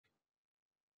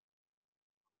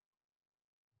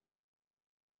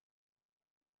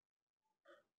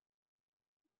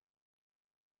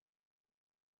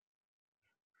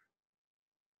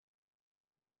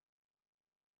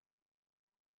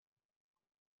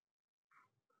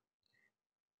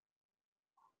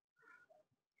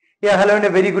Yeah, hello and a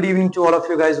very good evening to all of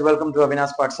you guys. Welcome to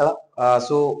Abinash Pathshala.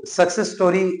 So success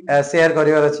story share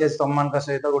करिवार अछि सम्मान का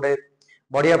सहित गोटे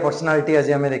बढ़िया personality आज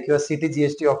हमें देखियो सिटी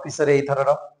जीएसटी ऑफिसर एई थरर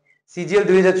सीजीएल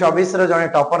 2024 रो जने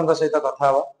टॉपर का सहित कथा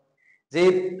हो जे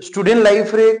स्टूडेंट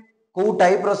लाइफ रे को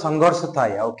टाइप रो संघर्ष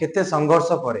थाए आ केते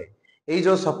संघर्ष परे एई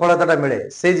जो सफलताटा मिले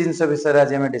से जिंस विषय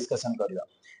आज हमें डिस्कशन करियो.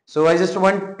 सो I just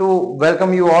want to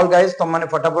welcome you all guys. तुम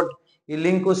माने फटाफट ई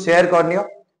लिंक को शेयर करनियो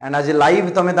एंड आज लाइव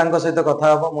तमे तांको सहित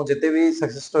कथा हबो. मु जते भी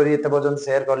सक्सेस स्टोरी एते पर्यंत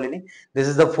share करलिनी this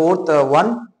is the fourth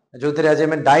one जो थरे आज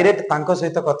हमें डायरेक्ट तांको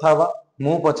सहित कथा हबा.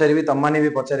 मु पचारिबी तम माने भी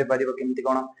पचारि परिबो केमति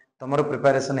कोन तमरो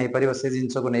प्रिपरेशन हे परिबो से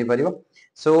जिंस को नै परिबो.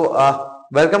 सो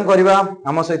वेलकम करबा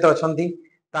हम सहित अछंती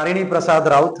तारिणी प्रसाद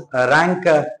राउत रैंक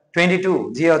 22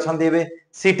 जी अछंती बे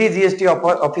सिटी जीएसटी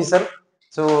ऑफिसर.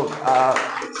 सो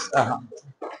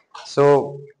सो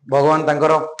भगवान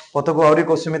तांकर पथ को आउरी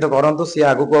कोसमित करंतु सी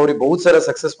आगु को आउरी बहुत सारा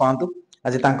सक्सेस पांतु.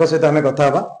 आज तांको सहित हमें कथा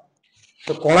हबा.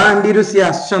 तो कलाहांडी रु सी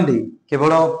आछंती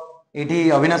केवल एठी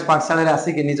अविनाश पाठशाला रे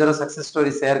आसी के निजर सक्सेस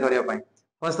स्टोरी शेयर करियो पई.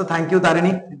 फर्स्ट तो थैंक यू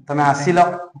तारिणी तमे आसीलो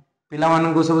पिला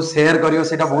मानन को सब शेयर करियो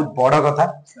सेटा बहुत बड़ कथा.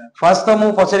 फर्स्ट तो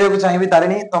मु पछरियो को चाहिबी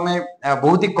तारिणी तमे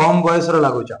बहुत ही कम बयस रो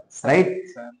लागुछ राइट.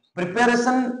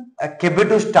 प्रिपरेशन केबे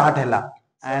टू स्टार्ट हैला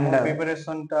एंड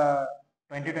प्रिपरेशन ता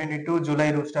 2022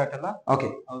 जुलाई रो स्टार्ट हला. ओके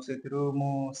आ सेतिरो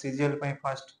मु सीजीएल पई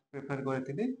फर्स्ट प्रिपेयर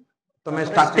करथिली. तमे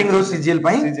स्टार्टिंग रो सीजीएल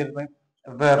पई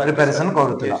प्रिपरेशन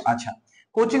करूथिला. अच्छा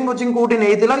कोचिंग कोठी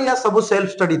नेइथिला या सब सेल्फ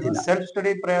स्टडी थिला? सेल्फ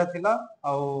स्टडी प्राय थिला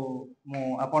आ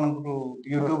मु आपन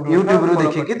यूट्यूब रो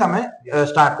देखि कि तमे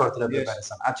स्टार्ट करथिला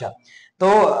प्रिपरेशन. अच्छा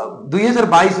तो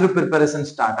 2022 रो प्रिपरेशन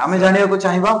स्टार्ट हमें जानिया को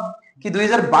चाहिबा कि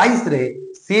 2022 रे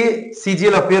सी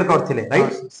सीजीएल अपीयर करथिले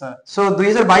राइट. सो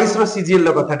 2022 रो सीजीएल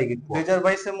लो कथा टिकि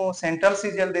 2022 से मु सेंट्रल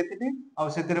सीजीएल देथिली आ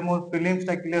सेतिरे मो प्रीलिम्स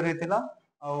ता क्लियर हेतिला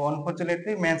आ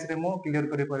अनफॉर्चूनेटली मेंस रे मु क्लियर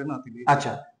करि पारि नथिली.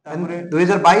 अच्छा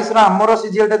 2022 रा हमरो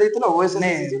सीजीएल टा देथिलो ओएसएससी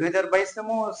नहीं 2022 से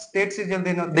मु state CGL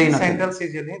they नथिली central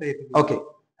CGL he देथिली. Okay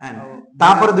and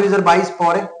तापर 2022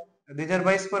 परे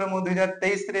 2022 पर मु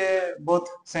 2023 रे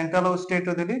बोथ सेंट्रल और स्टेट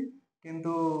रो देली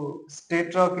किंतु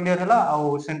स्टेट रो क्लियर हला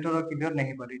आ सेंट्रल रो क्लियर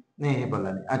नहीं परी नहीं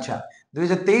पलानी. अच्छा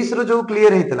 2023 रो जो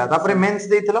क्लियर हेतला तापर मेंस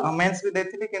देथिलो मेंस भी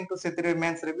देथिली किंतु सेतिरे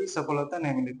मेंस रे भी सफलता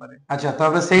नहीं मिली पारे. अच्छा तो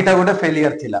अब सेटा गोटे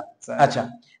फेलियर थिला. अच्छा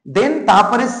देन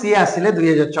तापर सी आसिले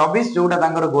 2024 जोटा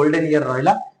तांकर गोल्डन ईयर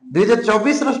रहला.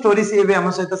 2024 रो स्टोरी सी एबे हम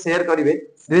सहित शेयर करिवे.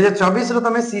 2024 रो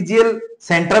तमे सीजीएल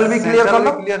सेंट्रल भी क्लियर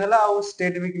करलो क्लियर हला आ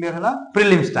स्टेट भी क्लियर हला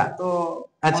प्रीलिम्स टा. तो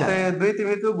अच्छा मते दुई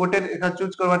तीन तो गोटे एका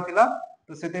चूज करवार थिला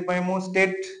तो सेते पय मो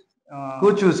स्टेट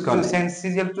को चूज कर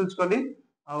सीजीएल चूज करली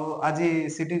आ आज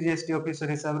सिटी जीएसटी ऑफिसर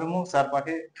हिसाब रे मो सार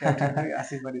पाखे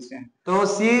आसी परिसे. तो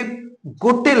सी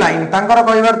गोटे लाइन तांकर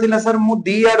कहबार थिला सर मु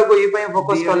दी आड़ को ई पय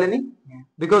फोकस करलेनी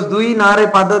बिकॉज़ दुई नारे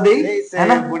पाद दे है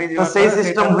ना तो सही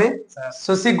सिस्टम हुए.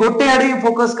 सो सी गोटे आड़ी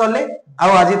फोकस करले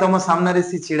आ आज तम सामने रे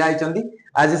सी छिड़ाई चंदी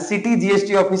आज city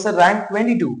GST officer rank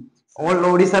 22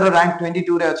 all Odisha रो रैंक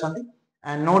 22 रे अछंती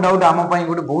एंड नो डाउट आम पई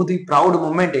गोटे बहुत ही proud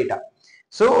moment Etah.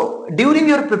 So during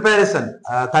your preparation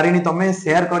Tarini तमे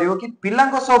शेयर करियो कि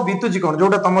पिलांको सब बीतुची कोन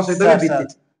जोटा तम सहित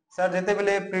बीती सर जेते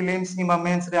बेले प्रीलिम्स किबा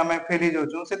मेंस रे हमें फेली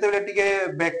जाउछु सेते बेले टिके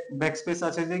बैक स्पेस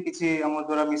आछे जे किछि हमर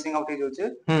द्वारा मिसिंग आउट हे जाउछे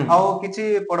आ किछि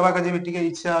पढवा का जे टिके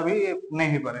इच्छा भी नै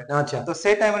हे पारे. अच्छा तो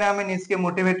से टाइम रे हमें निज के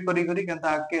मोटिवेट करी करी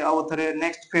केनता के आ थरे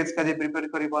नेक्स्ट फेज का जे प्रिपेयर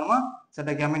करी परमा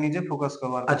सेटा कि हमें निजे फोकस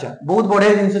करवार. अच्छा बहुत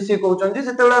बढ़िया जिंस से कहउछन जे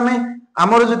जेते बेले हमें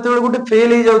हमर जेते बेले गोटे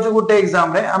फेल हे जाउछु गोटे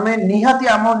एग्जाम रे हमें निहाती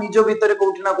हम निजो भीतर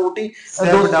कोठी ना कोठी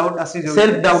सेल्फ डाउट आसी जाउछ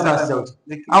सेल्फ डाउट आसी जाउछ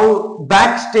आ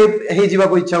बैक स्टेप हे जीवा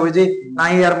को इच्छा होय जे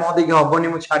नाही यार मो देखि हबनी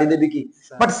मु छाडी देबी कि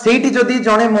बट सेठी जदी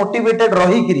जणे मोटिवेटेड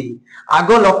रही करी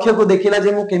आगो लक्ष्य को देखिला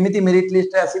जे मु केमिति मेरिट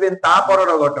लिस्ट रे आसीबे ता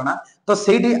परर घटना तो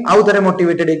सेठी आउ थरे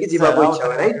मोटिवेटेड हे कि जीवा को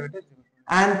इच्छा राइट.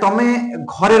 एंड तमे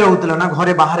घरे रहउतला ना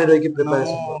घरे बाहर रही कि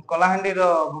प्रिपरेशन कलाहांडी रो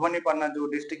भुवनीपटना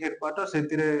जो डिस्ट्रिक्ट हेडक्वार्टर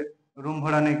सेतिरे रूम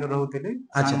भड़ा नै रहउतली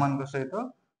सामान को सहित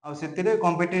आ सेतिरे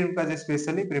कॉम्पिटिटिव का जे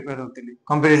specially prepare होतली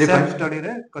competitive self study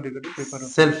रे करी करी प्रिपेयर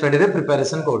सेल्फ स्टडी रे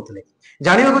प्रिपरेशन करथले.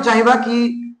 जानिबा को चाहिबा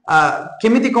कि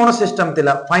केमिति कोन सिस्टम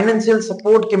थिला फाइनेंशियल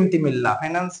सपोर्ट केमिति मिलला?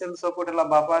 फाइनेंशियल सपोर्ट हला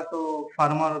बाबा तो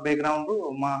फार्मर बैकग्राउंड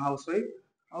रो मा हाउस वाइफ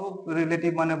आ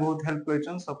रिलेटिव माने बहुत हेल्प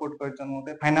करछन सपोर्ट करछन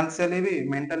मोते फाइनेंशियली भी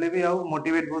मेंटली भी आ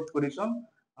मोटिवेट बहुत करछन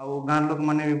आ गां लोक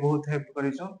माने भी बहुत हेल्प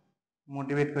करछन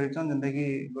मोटिवेट करछन जंदे कि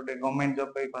गोटे गवर्नमेंट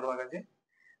जॉब पई करवा के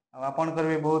आ आपन कर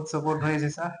भी बहुत सपोर्ट होय छै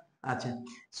सर. अच्छा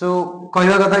सो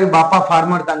कहवा कथा कि बापा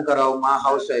फार्मर तांकर मा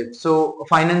house wife so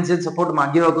financial support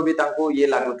मागिवा को भी तांको ये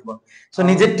लागुथबो. सो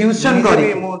निजे ट्यूशन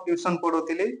करी मो ट्यूशन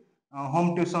पढोतिली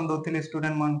होम ट्यूशन दोथिली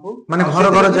स्टूडेंट मान को माने घर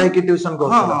घर जाय कि ट्यूशन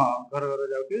करथला. हां घर घर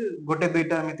जाउ कि गोटे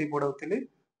दुईटा एमिति पढोतिली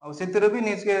ଆଉ ସେଥିରେ ବି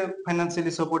ନିଜକେ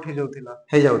ଫାଇନାନ୍ସିଆଲି ସपोର୍ଟ ହେଇ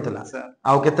ଯାଉଥିଲା ସାର୍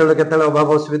ଆଉ କେତେବେଳେ ଅଭାବ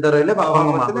ଅସୁବିଧା ରହିଲେ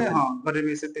ବାପାଙ୍କୁ ଅଭାବ ଥିଲେ ମାଗୁଥିଲେ ହଁ ଘରେ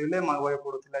ବି ସେତେବେଳେ ମାଗବାକୁ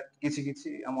ପଡୁଥିଲା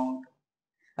କିଛି ଆମାଉଣ୍ଟ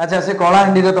ଆଚ୍ଛା ସେ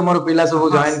କଳାହାଣ୍ଡିରେ ତମର ପିଲା ସବୁ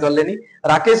ହଁ ଜଏନ କଲେନି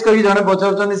ରାକେଶ କହିକି ଜଣେ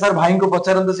ପଚାରୁଛନ୍ତି ସାର୍ ଭାଇଙ୍କୁ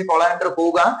ପଚାରନ୍ତୁ ସେ କଳାହାଣ୍ଡିର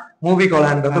କୋଉ ଗାଁ ମୁଁ ବି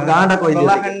କଳାହାଣ୍ଡିର ତ ଗାଁ ଟା କହିଦିଅ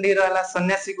ଟିକେ କଳାହାଣ୍ଡିର ହେଲା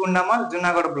ସନ୍ୟାସୀ କୁଣ୍ଡାମଲ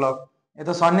ଜୁନାଗଡ଼ ବ୍ଲକ ଏ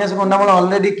ତ ସନ୍ୟାସ କଣ୍ଡାମଳ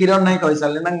ଅଲରେଡି କିରଣ ନାଇଁ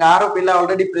କହିସାରିଲେ ନା ଗାଁର ପିଲା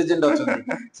ଅଲରେଡି ପ୍ରେଜେଣ୍ଟ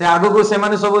ଅଛନ୍ତି ସେ ଆଗକୁ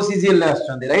ସେମାନେ ସବୁ ସିଜିଏଲ ରେ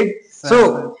ଆସୁଛନ୍ତି ରାଇଟ ସୋ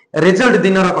ରେଜଲ୍ଟ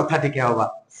ଦିନର କଥା ଟିକେ ହବା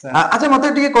ଆଚ୍ଛା ମତେ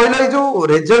ଟିକେ କହିଲ ଏଇ ଯୋଉ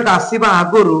ରେଜଲ୍ଟ ଆସିବା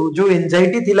ଆଗରୁ ଯୋଉ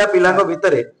ଏନଜାଇଟି ଥିଲା ପିଲାଙ୍କ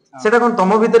ଭିତରେ ସେଟା କଣ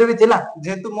ତମ ଭିତରେ ବି ଥିଲା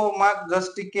ଯେହେତୁ ମୋ ମାର୍କ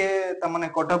ଜଷ୍ଟ ଟିକେ ତାମାନେ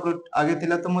କଟଅଫ ରୁ ଆगे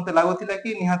ଥିଲା ତ ମତେ ଲାଗୁଥିଲା କି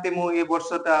ନିହାତି ମୁଁ ଏ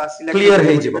ବର୍ଷଟା ସିଲେକ୍ଟ କ୍ଲିୟର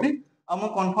ହେବି ହେଇଯିବ ବୋଲିକରି ଆଉ ମୁଁ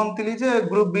କନଫର୍ମ ଥିଲି ଯେ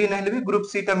ଗ୍ରୁପ ବି ନହେଲେ ବି ଗ୍ରୁପ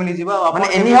ସି ଟା ମିଳିଯିବ ଆଉ ମାନେ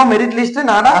ଆପଣ ଏନି କେବେ ହାଉ ମେରିଟ ଲିଷ୍ଟ ରେ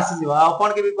ନାଟା ଆସିଯିବ ଆଉ ଆପଣ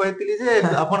କେବେ କହିଥିଲି ଯେ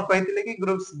ଆପଣ କହିଥିଲେ କି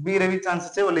ଗ୍ରୁପ ବି ରେ ବି ଚାନ୍ସ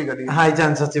ଅଛି ବୋଲି କରି ହାଇ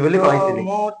ଚାନ୍ସ ଅଛି ବୋଲି ତ କହିଥିଲି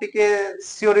ମୁଁ ଟିକେ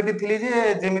ସିଓରିଟି ଥିଲି ଯେ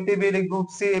ଯେମିତି ବି ଗ୍ରୁପ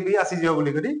ସି ବି ଆସିଯିବ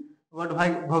ବୋଲି କରି ବଟ ଭାଇ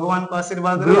ଭଗବାନଙ୍କ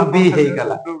ଆଶୀର୍ବାଦରୁ ଗ୍ରୁପ ବି ଆପଣ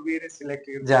ହେଇଗଲା ଗ୍ରୁପ ବି ରେ ସିଲେକ୍ଟ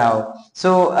ହେଇଗଲି ଯାଅ ସୋ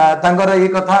ତାଙ୍କର ଏଇ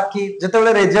କଥା କି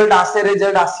ଯେତେବେଳେ ରେଜଲ୍ଟ ଆସେ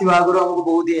ରେଜଲ୍ଟ ଆସିବା ଆଗରୁ ଆମକୁ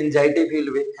ବହୁତ ଏନଜାଇଟି ଫିଲ୍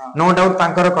ହୁଏ ନୋ ଡାଉଟ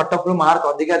ତାଙ୍କର କଟଅଫ ରୁ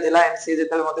ମାର୍କ ଅଧିକା ଥିଲା ଏଣ୍ଡ ସେ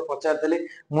ଯେତେବେଳେ ମତେ ପଚାରିଥିଲେ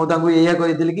ମୁଁ ତାଙ୍କୁ ଏଇଆ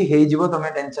କହିଥିଲି କି ହେଇଯିବ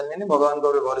ତମେ ଟେନସନ ନିଅନି ଭଗବାନଙ୍କ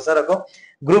ଉପରେ ଭରସା ରଖ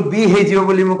ଗ୍ରୁପ ବି ହେଇଯିବ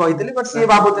ବୋଲି ମୁଁ କହିଥିଲି ବଟ ସିଏ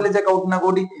ଭାବୁଥିଲେ ଯେ କୋଉଠି ନା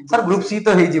କୋଉଠି ସାର୍ ଗ୍ରୁପ ସି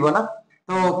ତ ହେଇଯିବ ନା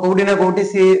ତ କୋଉଠି ନା କୋଉଠି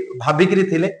ସିଏ ଭାବିକିରି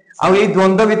ଥିଲେ ଆଉ ଏଇ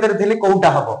ଦ୍ୱନ୍ଦ ଭିତରେ ଥିଲେ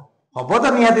କୋଉଟା ହବ ହବ ତ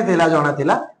ନିହାତି ଥିଲା ଜଣା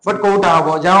ଥିଲା ବଟ କୋଉଟା ହବ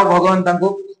ଯାଅ ଭଗବାନ ତାଙ୍କୁ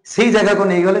ସେଇ ଜାଗାକୁ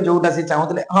ନେଇଗଲେ ଯୋଉଟା ସେ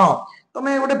ଚାହୁଁଥିଲେ ହଁ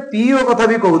ତମେ ଗୋଟେ ପିଓ କଥା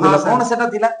ବି କହୁଥିଲ କଣ ସେଟା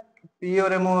ଥିଲା ପିଓ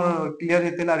ରେ ମୋର କ୍ଲିୟର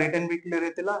ହେଇଥିଲା ରିଟନ ବି କ୍ଲିୟର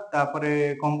ହେଇଥିଲା ତାପରେ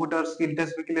କମ୍ପ୍ୟୁଟର ସ୍କିଲ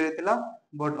ଟେଷ୍ଟ ବି କ୍ଲିୟର ହେଇଥିଲା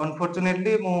ବଟ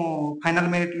ଅନଫର୍ଚୁନେଟଲି ମୁଁ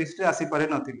ଫାଇନାଲ ମେରିଟ ଲିଷ୍ଟ ରେ ଆସିପାରି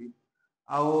ନଥିଲି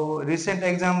ଆଉ ରିସେଣ୍ଟ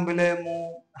ଏକ୍ସାମ ବେଲେ ମୁଁ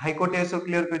ହାଇକୋର୍ଟ ଏସବୁ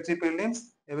କ୍ଲିୟର କରିଛି ପ୍ରିଲିମ୍ସ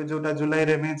ଏବେ ଯୋଉଟା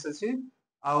ଜୁଲାଇରେ ମେନ୍ସ ଅଛି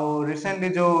ଆଉ ରିସେଣ୍ଟଲି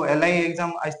ଯୋଉ ଏଲଆଇ ଏକ୍ସାମ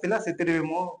ଆସିଥିଲା ସେଥିରେ ବି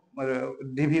ମୁଁ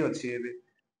ଡିଭି ଅଛି ଏବେ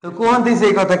ତ କୁହନ୍ତି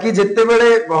ସେଇ କଥା କି ଯେତେବେଳେ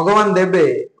ଭଗବାନ ଦେବେ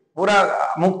ପୁରା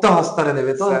ମୁକ୍ତ ହସ୍ତରେ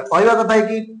ଦେବେ ତ କହିବା କଥା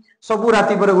କି ସବୁ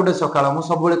ରାତି ପରେ ଗୋଟେ ସକାଳ ମୁଁ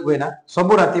ସବୁବେଳେ କୁହେ ନା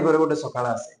ସବୁ ରାତି ପରେ ଗୋଟେ ସକାଳ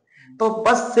ଆସେ ତ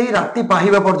ବାସ୍ ସେଇ ରାତି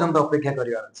ପାହିବା ପର୍ଯ୍ୟନ୍ତ ଅପେକ୍ଷା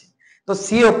କରିବାର ଅଛି ତ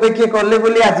ସିଏ ଅପେକ୍ଷା କଲେ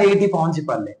ବୋଲି ଆଜି ଏଇଠି ପହଞ୍ଚି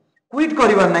ପାରିଲେ କୁଇଟ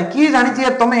କରିବାର ନାହିଁ କିଏ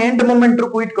ଜାଣିଛି ତମେ ଏଣ୍ଡ ମୋମେଣ୍ଟ ରୁ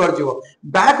କୁଇଟ କରିଯିବ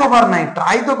ବ୍ୟାକ୍ ହବାର ନାହିଁ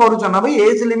ଟ୍ରାଏ ତ କରୁଛ ନା ଭାଇ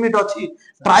ଏଜ ଲିମିଟ ଅଛି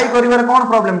ଟ୍ରାଏ କରିବାରେ କଣ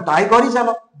ପ୍ରୋବ୍ଲେମ ଟ୍ରାଏ କରିଚାଲ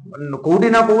କୋଉଠି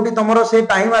ନା କୋଉଠି ତମର ସେ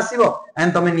ଟାଇମ ଆସିବ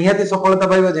ଏଣ୍ଡ ତମେ ନିହାତି ସଫଳତା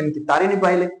ପାଇବ ଯେମିତି ତାରିଣୀ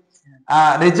ପାଇଲେ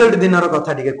ରେଜଲ୍ଟ ଦିନର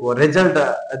କଥା ଟିକେ କୁହ ରେଜଲ୍ଟ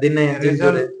ଦିନେ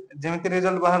ଯେମିତି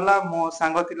ରେଜଲ୍ଟ ବାହାରିଲା ମୋ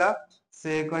ସାଙ୍ଗ ଥିଲା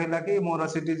ସେ କହିଲା କି ମୋର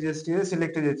ସିଟି ଜିଏସଟି ରେ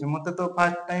ସିଲେକ୍ଟ ହେଇଯାଇଛି ମତେ ତ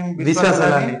ଫାର୍ଷ୍ଟ ଟାଇମ ବିଶ୍ୱାସ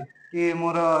ହେଲାନି କି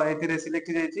ମୋର ଏଥିରେ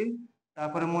ସିଲେକ୍ଟ ହେଇଯାଇଛି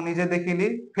ତାପରେ ମୁଁ ନିଜେ ଦେଖିଲି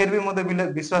ଫିର ବି ମତେ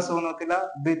ବିଶ୍ୱାସ ହଉନଥିଲା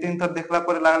ଦୁଇ ତିନି ଥର ଦେଖିଲା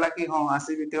ପରେ ଲାଗିଲା କି ହଁ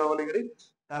ଆସିବି ଥିବ ବୋଲିକିରି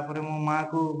ତାପରେ ମୋ ମା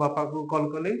କୁ ବାପା କୁ କଲ୍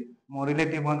କଲି ମୋ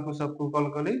ରିଲେଟିଭ ମାନଙ୍କୁ ସବୁକୁ କଲ୍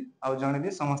କଲି ଆଉ ଜଣେଇଲି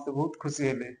ସମସ୍ତେ ବହୁତ ଖୁସି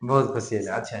ହେଲେ ବହୁତ ଖୁସି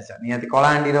ହେଲେ ଆଚ୍ଛା ଆଚ୍ଛା ନିହାତି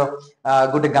କଳାହାଣ୍ଡିର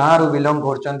ଗୋଟେ ଗାଁ ରୁ ବିଲଙ୍ଗ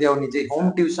କରୁଛନ୍ତି ଆଉ ନିଜେ ହୋମ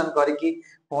ଟ୍ୟୁସନ କରିକି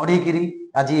ପଢିକିରି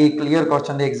ଆଜି କ୍ଲିୟର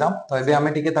କରିଛନ୍ତି ଏକ୍ସାମ ତ ଏବେ ଆମେ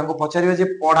ଟିକେ ତାଙ୍କୁ ପଚାରିବା ଯେ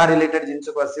ପଢା ରିଲେଟେଡ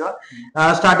ଜିନିଷକୁ ଆସିବା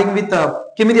ଷ୍ଟାର୍ଟିଂ ୱିଥ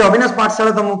କେମିତି ଅବିନାଶ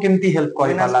ପାଠଶାଳା ତମକୁ କେମିତି ହେଲ୍ପ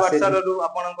ଅବିନାଶ କରିପାରିଲା ସେ ପାଠଶାଳାରୁ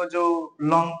ଆପଣଙ୍କ ଯୋଉ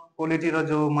ଲଙ୍ଗ ପୋଲିଟିର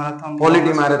ଯୋଉ ମାରାଥନ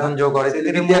ପଲିଟି ଲଙ୍ଗ ମାରାଥନ ଯୋଉ କରିଥିଲି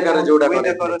ସେଥିରେ ମୁଁ ବିଦ୍ୟାକର ବହୁତ ଯୋଉଟା କରିଥିଲେ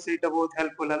ବିଦ୍ୟାକର ସେଇଟା ବହୁତ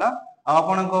ହେଲ୍ପଫୁଲ ହେଲା ଆଉ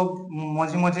ଆପଣଙ୍କ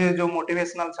ମଝି ମଝିରେ ଯୋଉ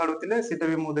ମୋଟିଭେସନାଲ ଛାଡୁଥିଲେ ସେଇଟା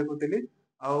ବି ମୁଁ ଦେଖୁଥିଲି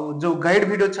ଆଉ ଯୋଉ ଗାଇଡ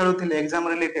ଭିଡିଓ ଛାଡୁଥିଲେ ଏକ୍ସାମ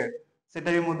ରିଲେଟେଡ ସେଟା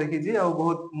ବି ମୁଁ ଦେଖିଛି ଆଉ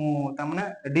ବହୁତ ମୁଁ ତାମାନେ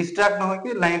ଡିଷ୍ଟ୍ରାକ୍ଟ ନ ହେଇକି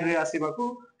ଲାଇନ ରେ ଆସିବାକୁ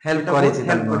ହେଲ୍ପ ସେଇଟା ବହୁତ କରିଛି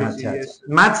ହେଲ୍ପ ତାଙ୍କୁ କରିଛି ଆଚ୍ଛା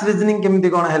ଆଚ୍ଛା ମ୍ୟାଥ୍ସ ରିଜନିଂ କେମିତି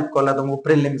କଣ ହେଲ୍ପ କଲା ତମକୁ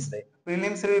ପ୍ରିଲିମ୍ସ ରେ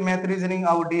ପ୍ରିଲିମ୍ସ ରେ ମ୍ୟାଥ ରିଜନିଂ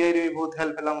ଆଉ ଡିଆଇ ରେ ବହୁତ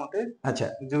ହେଲ୍ପ ହେଲା ମତେ ଆଚ୍ଛା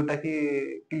ଯୋଉଟା କି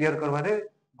କ୍ଲିୟର କରିବାରେ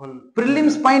ଭଲ ହେଲା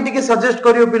ପ୍ରିଲିମ୍ସ ପାଇଁ ଟିକେ ସଜେଷ୍ଟ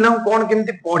କରିବ ପିଲାଙ୍କୁ କଣ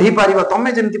କେମିତି ପଢି ପାରିବ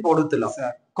ତମେ ଯେମିତି ପଢୁଥିଲ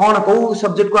ସାର୍ କଣ କୋଉ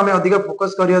ସବଜେକ୍ଟ କୁ ଆମେ ଅଧିକ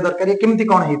ଫୋକସ କରିବା ଦରକାର କେମିତି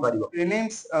କଣ ହେଇପାରିବ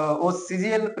ପ୍ରିଲିମ୍ସ ଓ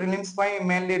ସିଜିଏଲ ପ୍ରିଲିମ୍ସ ପାଇଁ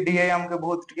ମେନଲି ଡିଆଇ ଆମକୁ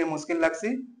ବହୁତ ଟିକେ ମୁସ୍କିଲ ଲାଗସି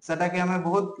ସେଟା କି ଆମେ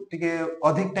ବହୁତ ଟିକେ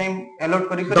ଅଧିକ ଟାଇମ ଆଲଟ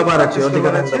କରି ଦବାର ଅଛି ପ୍ରାକ୍ଟିସ ଅଧିକ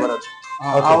କରିବାର ଟାଇମ ଅଛି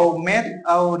ଦବାର ଓକେ ଆଉ ମ୍ୟାଥ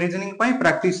ଆଉ ରିଜନିଂ ପାଇଁ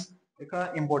ପ୍ରାକ୍ଟିସ ଏକ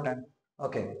ଇମ୍ପୋର୍ଟାଣ୍ଟ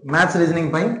ଓକେ ମ୍ୟାଥ्स रीजनिंग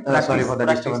ପାଇଁ ସରି ଫର ଦ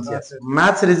ପ୍ରାକ୍ଟିସ डिस्टरबेंस यस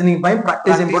ମ୍ୟାଥ्स रीजनिंग ପାଇଁ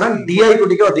ପ୍ରାକ୍ଟିସ ଇମ୍ପୋର୍ଟାଣ୍ଟ ଡିଆଇ କୁ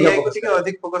ଟିକେ ଅଧିକ ଡିଆଇ କୁ ଫୋକସ ଟିକେ କରିବାର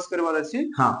ଅଧିକ ଫୋକସ କରିବାର ଅଛି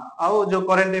ହଁ ଆଉ ଯୋଉ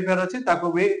କରେଣ୍ଟ ଏଫେୟାର ଅଛି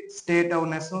ତାକୁ ବି ଷ୍ଟେଟ ଆଉ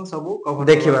ନ୍ୟାସନାଲ ସବୁ କଭର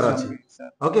ଦେଖିବାର କରିବାର ଅଛି ଅଛି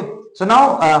ସାର୍ ଓକେ ସୋ ନାଉ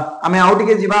ଆମେ ଆଉ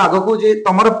ଟିକେ ଯିବା ଆଗକୁ ଯେ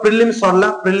ତମର ପ୍ରିଲିମ୍ସ ସରିଲା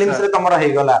ପ୍ରିଲିମ୍ସ ରେ ତମର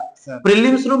ହେଇଗଲା ସାର୍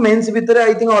ପ୍ରିଲିମ୍ସ ରୁ ମେନ୍ସ ଭିତରେ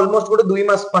ଆଇ ଥିଙ୍କ ଅଲମୋଷ୍ଟ ଗୋଟେ 2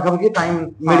 ମାସ ପାଖାପାଖି ଟାଇମ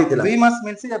ହଁ ମିଳିଥିଲା 2 ମାସ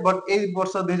ମିଳିଛି ବଟ ଏଇ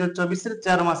ବର୍ଷ 2024 ରେ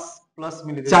 4 ମାସ ପ୍ଲସ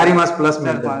ମିଳିଯାଇଛି 4 ମାସ ପ୍ଲସ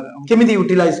ମିଳିଥିଲା କେମିତି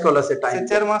ୟୁଟିଲାଇଜ କଲ ସେ ସେ ଟାଇମ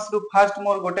କୁ 4 ମାସରୁ ଫାଷ୍ଟ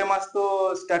ମୋର ଗୋଟେ ମାସ ତ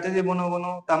ଷ୍ଟ୍ରାଟେଜି ବନଉ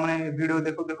ବନଉ ତାମାନେ ଭିଡିଓ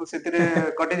ଦେଖୁ ଦେଖୁ ସେଥିରେ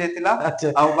କଟି ଯାଇଥିଲା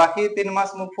ଆଚ୍ଛା ଆଉ ବାକି 3 ମାସ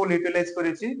ମୁଁ ଫୁଲ ୟୁଟିଲାଇଜ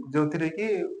କରିଛି ଯୋଉଥିରେ କି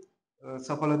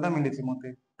ସଫଳତା ମିଳିଛି ମତେ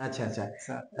ଆଚ୍ଛା ସାର୍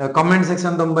ଆଚ୍ଛା କମେଣ୍ଟ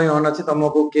ସେକ୍ସନ ତମ ପାଇଁ ଅନ୍ ଅଛି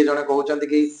ତମକୁ କିଏ ଜଣେ କହୁଛନ୍ତି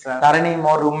କି ସାର୍ ତାରିଣୀ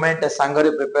ମୋ ରୁମମେଟ ସାଙ୍ଗରେ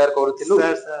ପ୍ରିପେୟାର କରୁଥିଲୁ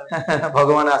ସାର୍ ସାର୍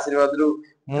ଭଗବାନ ଆଶୀର୍ବାଦରୁ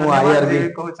ମୁଁ ଧନ୍ୟବାଦ ଯିଏ ଆଇଆରବି ବି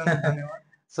କହୁଛନ୍ତି ଧନ୍ୟବାଦ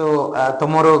ସୋ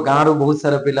ତମର ଗାଁ ରୁ ବହୁତ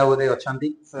ସାରା ପିଲା ବୋଧେ ଅଛନ୍ତି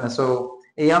ସାର୍ ସୋ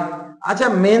ଏଇଆ ଆଚ୍ଛା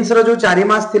ମେନ୍ସ ର ଯୋଉ 4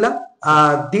 ମାସ ଥିଲା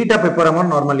ଦିଟା ପେପର ଆମର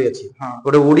ନର୍ମାଲି ଅଛି ହଁ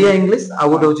ଗୋଟେ ଓଡିଆ ଇଂଲିଶ ଆଉ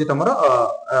ଗୋଟେ ହଁ ହଉଛି ତମର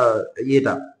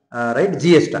ଇଏଟା राइट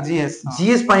जीएस टा जीएस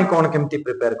जीएस पाई कोन केमती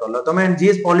प्रिपेयर करलो तमे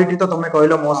जीएस पॉलिटी तो तमे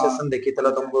कहलो मो हाँ सेशन देखितलो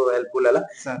तुमको हेल्पफुल हला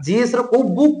सर जीएस रो को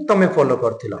बुक तमे फॉलो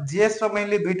करथिलो जीएस रो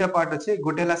मेनली दुईटा पार्ट अछि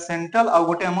गोटे ला सेंट्रल आ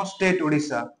गोटे हम स्टेट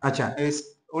ओडिशा अच्छा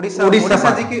ओडिशा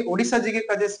ओडिशा ओडिशा जी के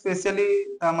काजे स्पेशली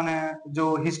ता माने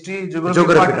जो हिस्ट्री ज्योग्राफी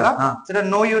ज्योग्राफी पार्ट टा ला हां सेटा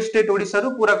नो यू स्टेट ओडिशा रो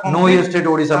पूरा नो ये कंप्लीट स्टेट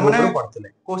ओडिशा ता बुक माने रो पढ़थिले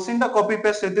क्वेश्चन टा कॉपी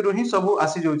पेस्ट सेतिरु ही सब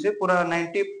आसी जाउछे पूरा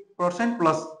 90%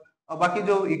 प्लस और बाकी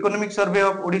जो इकोनॉमिक सर्वे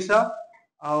ऑफ ओडिशा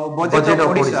और budget budget of of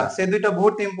Odisha Odisha से दुईटा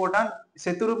बहुत इंपोर्टेंट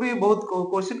सेतिरु भी बहुत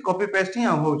क्वेश्चन कॉपी पेस्ट ही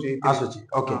होउछे इतिरे आसुची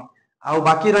ओके हां आ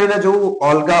बाकी रहिला जो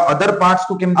अलगा अदर पार्ट्स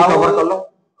को केमती आउ कवर करलो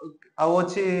आउ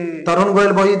अछि तरुण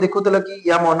गोयल बही देखुतला कि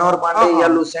या मनोहर हाँ पांडे हाँ या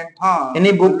लुसेंट हाँ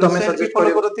एनी बुक तमे लुसेंट भी सजेस्ट फॉलो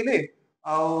करियो करुथिले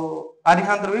आउ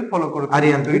आरिहांत भी फॉलो करुथिले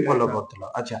आर्यंत भी दुईटा फॉलो हाँ करथलो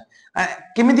अच्छा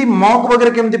केमिति मॉक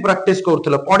वगैरह केमिति प्रैक्टिस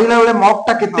करथलो पढिला बेले मॉक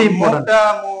टा केते हाँ इंपोर्टेंट मॉकटा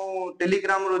मु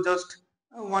टेलीग्राम रो जस्ट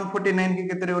 149 के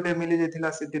केतरे गोटे मिली जायतिला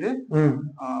सेतिरे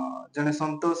जने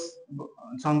संतोष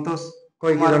संतोष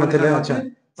कोई कि कुमार जण बोली थिले जने अच्छा अछि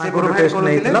से तांकोटो प्रोवाइड टेस्ट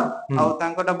करुथिले नेइथिला आउ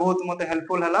तांकोटा बहुत मते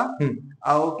हेल्पफुल हला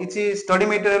आउ किछि स्टडी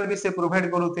मटेरियल भी से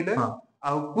प्रोवाइड करुथिले हां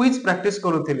आउ क्विज प्रैक्टिस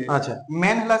करुथिले अच्छा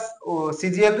मेन हला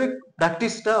सीजीएल रे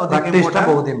प्रैक्टिस टा अधिक प्रैक्टिस टा इंपोर्टेंट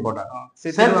बहुत इंपोर्टेंट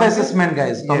सेतिरो सेल्फ हमके असेसमेंट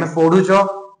गाइस तमे यस पढुचो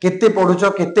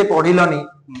केते पढिलनी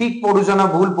ठीक पढुचो ना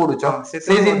भूल पढुचो हाँ से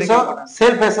सेतिरो जिंस अधिक इंपोर्टेंट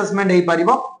सेल्फ असेसमेंट हेई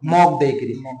परिबो मॉक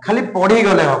देकरी मॉक खाली देकरी पढी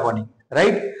गले हबनी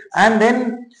राइट एंड देन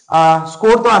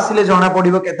स्कोर तो आसिले जणा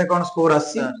पडिबो केते कोन स्कोर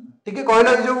आसी सर ठीक है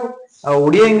कहलो जो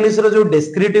ओडिया इंग्लिश रो जो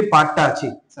डेस्क्रिप्टिव पार्ट टा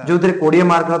अछि सर जो 20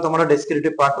 मार्क रो तमरो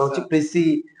डेस्क्रिप्टिव पार्ट रहउची सर प्रीसी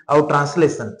आउ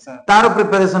ट्रांसलेशन सर तार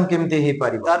प्रिपरेशन केमती हेई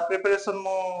परिबो तार प्रिपरेशन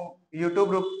मो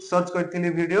यूट्यूब रो सर्च करथिली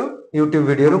वीडियो यूट्यूब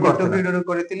वीडियो रो यूट्यूब करथला वीडियो रो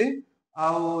करथिली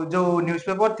आउ जो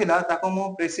न्यूज़पेपर थिला ताको मो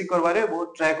प्रेसी करबारे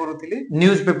बहुत ट्राई करूथिली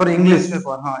न्यूज़पेपर इंग्लिश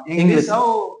न्यूज़पेपर हां इंग्लिश इंग्लिश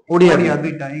आउ ओडिया भी ओडिया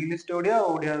दुईटा English to Odia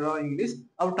Odia row English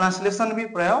आउ ट्रांसलेशन भी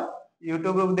प्राय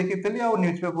यूट्यूब रो देखिथिली आउ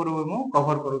न्यूज़पेपर रो मो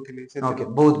कवर करूथिली ओके सेतिरो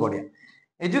बहुत बढ़िया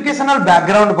एजुकेशनल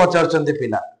बैकग्राउंड पचारचंती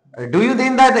पिला do you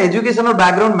think that educational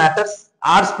background matters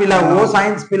arts पिला वो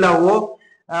साइंस पिला वो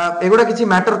एगुडा किछि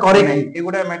मैटर करे कि नहीं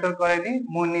एगुडा मैटर करेनी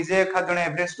मु निजे खा जणे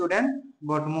एवरेज स्टूडेंट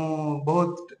बट मु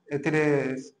बहुत एथिरे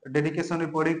डेडिकेशन रे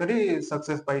पढी करी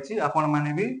सक्सेस पाइछि आपण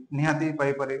माने भी निहाती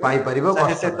पाई परिबे पाई परिबो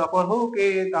चाहे कष्ट से टॉपर हो कि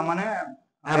ता माने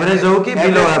एवरेज हो कि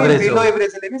बिलो एवरेज हो बिलो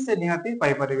एवरेज ले भी से निहाती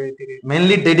पाई परिबे एथिरे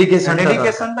मेनली डेडिकेशन टा दरकार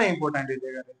डेडिकेशन टा इंपोर्टेंट ए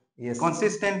जगह रे यस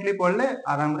कंसिस्टेंटली पढले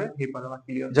आराम रे ही परबा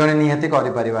क्लियर जणे निहाती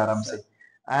करि परिबा आराम से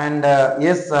एंड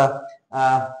यस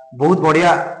बहुत बढ़िया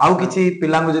आउ किछि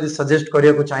पिलांगु जदि सजेस्ट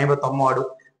करिया को चाहिबो तम आडू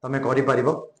तमे करि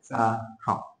परिबो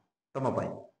हां तम पई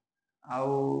आउ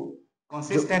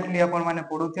कंसिस्टेंटली आपण माने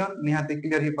पढुथियन निहाती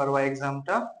क्लियर ही परबा एग्जाम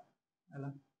टा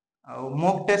हला आउ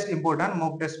mock test important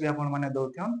mock test भी आपण माने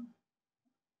दउथियन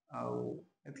आउ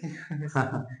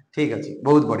ठीक अछि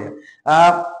बहुत बढ़िया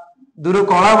दूर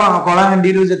कला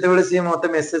हंडी रु जते बेले सी मते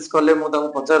मेसेज करले मु ताको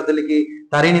पचारतली कि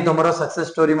तारिणी तमरो सक्सेस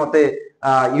स्टोरी मते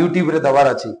यूट्यूब रे दबार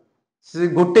अछि से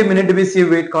गोटे मिनिट भी सी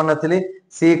वेट करनथिले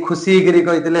से खुशी गिरी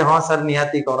कहितले हां सर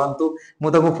निहाती करंतु मु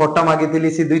ताको फोटो मागितली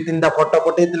सी दुई तीनटा फोटो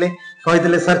पठेतले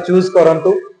कहितले सर चूज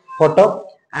करंतु फोटो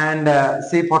एंड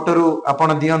से फोटो रु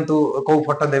आपण दियंतु को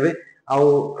फोटो देबे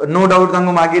आउ नो डाउट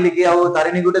तांको मागिली कि आउ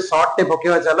तारिणी गोटे शॉर्ट टे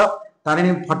पकेवा चलो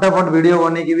तारिणी फटाफट वीडियो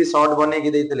बने की भी शॉर्ट बने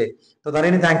की देतिले तो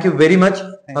Tarini thank you very much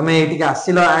तमे एठी के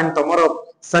आसिलो एंड तमरो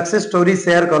सक्सेस स्टोरी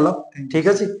शेयर करलो ठीक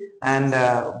अछि एंड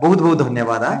बहुत बहुत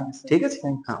धन्यवाद ठीक अछि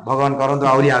हां भगवान करंतु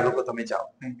आउरी आगो को तमे जाओ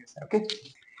ओके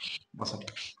बस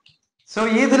सो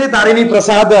ये थिले तारिणी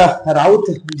प्रसाद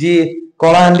राउत जी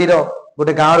कलाहांडी रो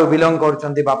गोटे गांव रो बिलोंग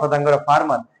करचंती बापा तांगर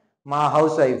फार्मर मा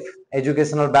हाउस वाइफ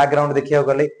एजुकेशनल बैकग्राउंड देखियो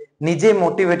गले निजे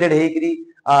मोटिवेटेड हेकरी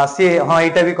से हाँ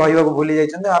एटा भी कहबा को भूली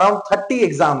जाइछन अराउंड 30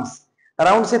 एग्जाम्स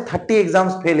अराउंड से 30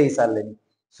 एग्जाम्स फेल हे सारलेनी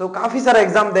सो काफी सारा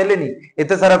एग्जाम देलेनी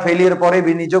एते सारा फेलियर परे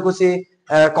भी निजो को से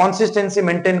कंसिस्टेंसी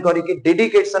मेंटेन करी कि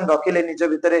डेडिकेशन रखिले निज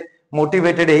भितरे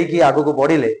मोटिवेटेड हे कि आगो को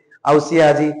बढ़िले आउ सी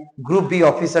आज ग्रुप बी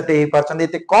ऑफिसर टे हे परचंदी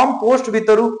एते कम पोस्ट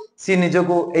भितरु सी निजो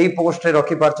को एई पोस्ट रे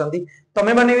रखि परचंदी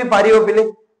तमे माने भी पारियो पिले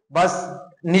बस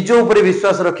निजो ऊपर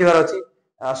विश्वास रखिवार अछि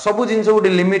सब जिंस गुटे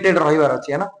लिमिटेड रहिवार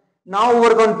अछि है ना ना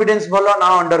ओवर कॉन्फिडेंस बोलो ना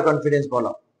अंडर कॉन्फिडेंस बोलो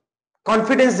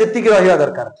कॉन्फिडेंस जेतिक रहिवा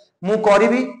दरकार मु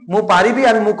करिवि मु पारिबि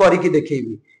एंड मु करिकि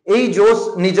देखैबि एई जोश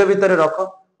निज भितरे रख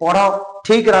पढ़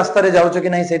ठीक रास्ता रे जाउछ कि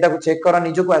नहीं सेटा को चेक कर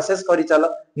निज को असेस करि चलो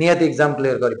नियत एग्जाम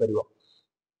क्लियर करि परिबो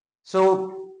सो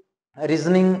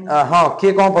रीजनिंग हां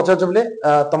के कोन पचाच बोले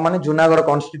तुम माने Junagadh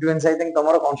constituency I think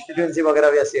तमरो constituency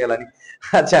वगैरह भी आसी गलानी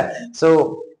अच्छा सो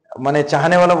माने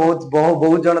चाहने वाला बहुत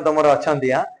बहुत जन तमरो अछंती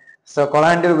हां सो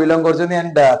कलाहांडी बिलोंग करछन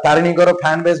एंड तारिणी को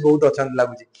फैन बेस बहुत अछंती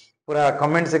लागुची पूरा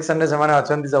कमेंट सेक्शन रे समान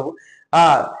अछंती सब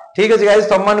हां ठीक अछि गाइस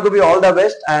सम्मान को भी all the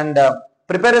best and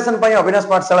preparation पई अविनाश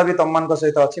पाठशाला भी तुम मान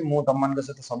सहित अच्छी मु तुम मान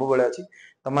सहित सब बेले अच्छी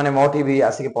तुम मैंने मोठी भी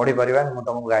आसिक पढ़ी परिबा मु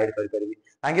तुमको गाइड करि परिबी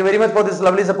thank you very much for this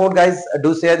lovely support guys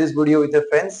do share this video with your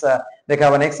friends देखा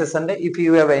हवा नेक्स्ट सेशन रे if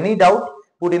you have any doubt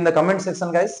put in the comment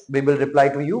section guys we will reply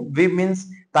to you we means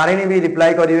Tarini भी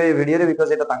reply करिवे video रे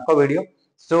because एटा तांको video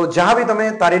so जहां भी तमे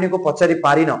तारिणी को पचारि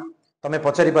पारिनो तमे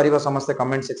पचारि पारिबो समस्त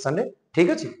कमेंट सेक्शन रे ठीक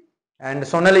अछि एंड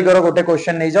सोनाली गरो गोटे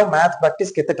क्वेश्चन नै जाओ मैथ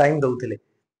प्रैक्टिस केते टाइम दउथिले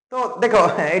तो देखो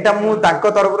एटा मु तांको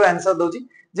तरफ रो आंसर दउची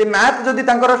जे मैथ जदी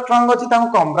तांकर स्ट्रांग अछि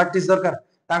तांको कम प्रैक्टिस दरकार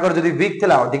तांकर जदी वीक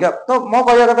थिला अधिका तो मो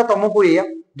कहया कथा तुमको एया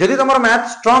जदी तमरो मैथ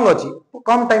स्ट्रांग अछि तो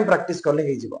कम टाइम प्रैक्टिस करले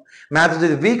हे जिवो मैथ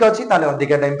जदी वीक अछि ताले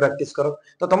अधिका टाइम प्रैक्टिस करो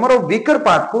तो तमरो वीकर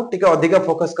पार्ट को टिके अधिका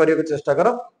फोकस करियो के चेष्टा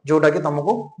करो जोटा कि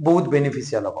तुमको बहुत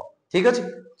बेनिफिशियल हो ठीक अछि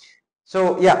so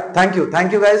yeah thank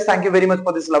you guys thank you very much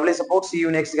for this lovely support see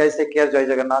you next guys take care jai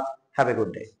jagannath have a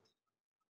good day